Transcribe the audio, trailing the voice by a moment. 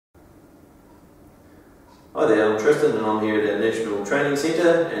Hi there, I'm Tristan and I'm here at our National Training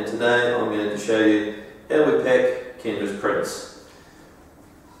Centre, and today I'm going to show you how we pack canvas prints.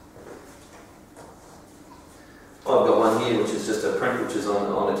 I've got one here which is just a print which is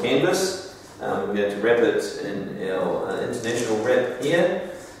on a canvas. I'm going to wrap it in our international wrap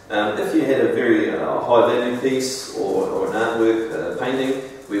here. If you had a very high value piece or an artwork painting,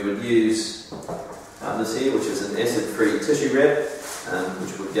 we would use this here, which is an acid-free tissue wrap.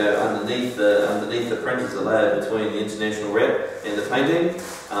 Which would go underneath the print as a layer between the international wrap and the painting.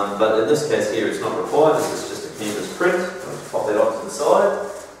 But in this case here it's not required, this is just a canvas print. I'll just pop that off to the side.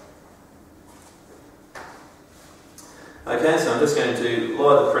 Okay, so I'm just going to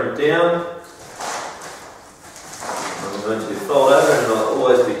lie the print down. I'm going to fold over, and I'll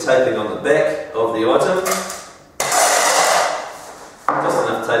always be taping on the back of the item. Just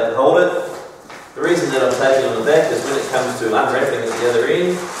enough tape to hold it. The reason that I'm taping on the back is when it comes to unwrapping at the other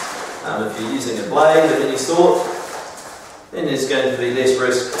end, if you're using a blade of any sort, then there's going to be less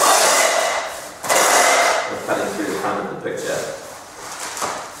risk of cutting through the front of the picture.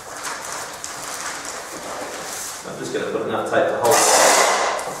 I'm just going to put enough tape to hold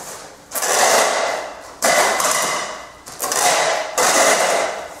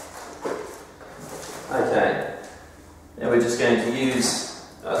it. Okay, now we're just going to use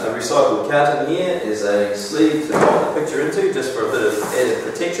a recycled carton here is a sleeve to pop the picture into, just for a bit of added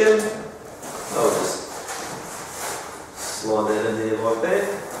protection. I'll just slide that in there like that.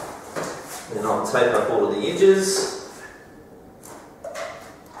 Then I'll tape up all of the edges.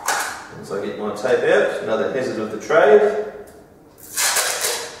 Once I get my tape out, another hazard of the trade.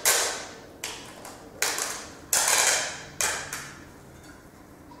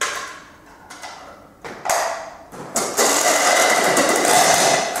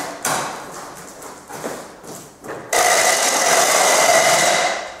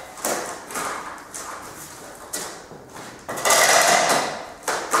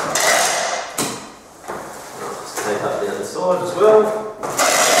 Tape up the other side as well.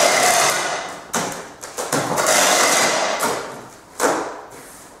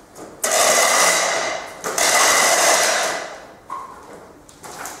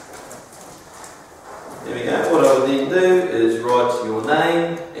 There we go. What I would then do is write your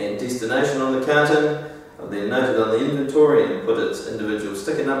name and destination on the carton. I'll then note it on the inventory and put its individual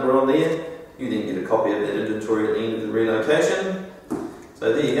sticker number on there. You then get a copy of that inventory at the end of the relocation.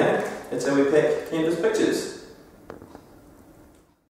 So there you go. That's how we pack canvas pictures.